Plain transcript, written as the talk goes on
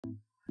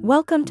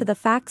Welcome to the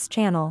Facts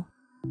channel.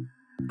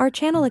 Our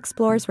channel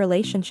explores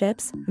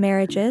relationships,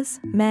 marriages,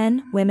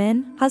 men,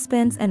 women,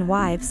 husbands and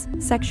wives,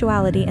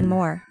 sexuality and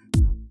more.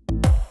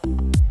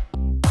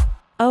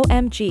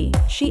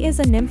 OMG, she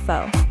is a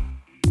nympho.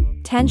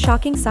 10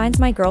 shocking signs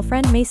my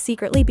girlfriend may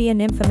secretly be a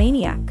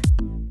nymphomaniac.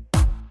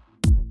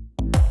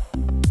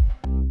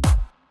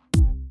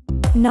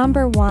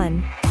 Number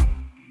 1.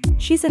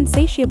 She's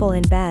insatiable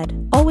in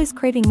bed, always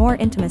craving more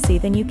intimacy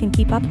than you can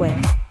keep up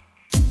with.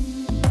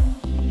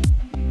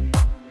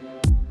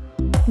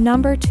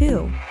 Number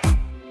 2.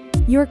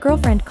 Your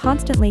girlfriend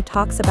constantly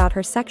talks about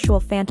her sexual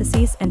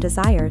fantasies and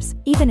desires,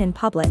 even in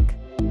public.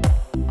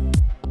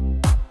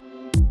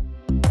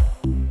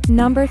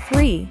 Number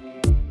 3.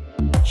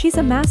 She's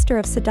a master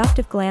of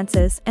seductive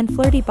glances and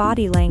flirty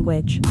body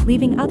language,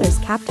 leaving others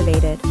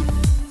captivated.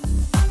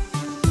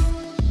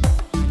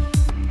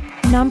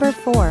 Number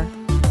 4.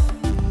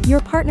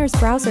 Your partner's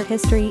browser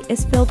history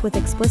is filled with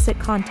explicit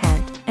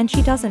content, and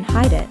she doesn't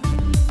hide it.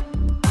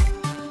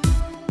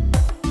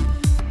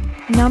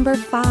 Number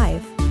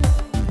 5.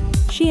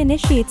 She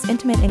initiates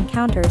intimate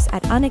encounters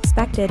at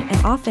unexpected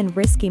and often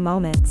risky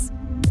moments.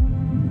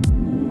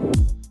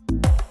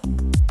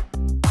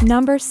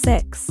 Number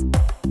 6.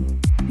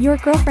 Your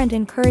girlfriend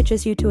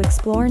encourages you to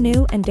explore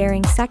new and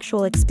daring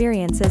sexual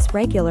experiences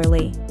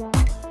regularly.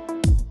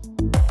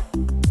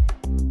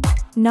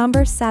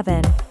 Number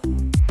 7.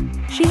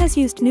 She has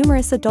used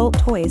numerous adult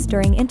toys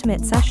during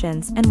intimate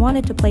sessions and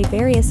wanted to play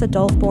various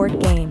adult board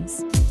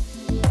games.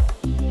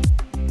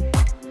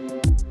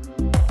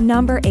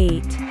 Number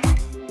 8.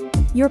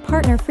 Your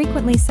partner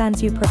frequently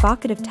sends you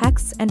provocative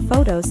texts and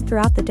photos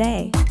throughout the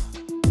day.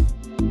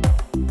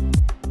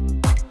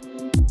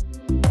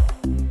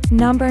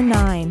 Number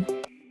 9.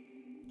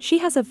 She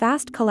has a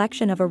vast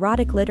collection of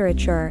erotic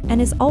literature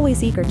and is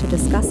always eager to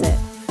discuss it.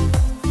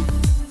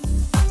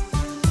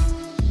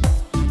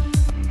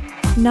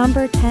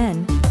 Number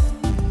 10.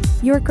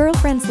 Your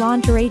girlfriend's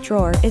lingerie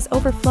drawer is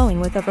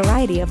overflowing with a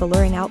variety of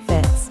alluring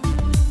outfits.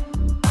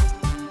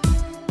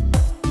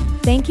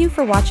 Thank you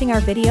for watching our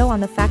video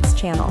on the Facts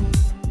channel.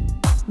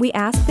 We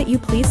ask that you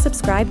please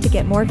subscribe to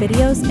get more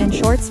videos and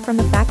shorts from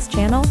the Facts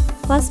channel,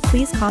 plus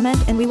please comment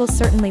and we will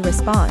certainly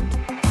respond.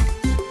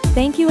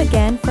 Thank you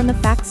again from the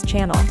Facts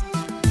channel.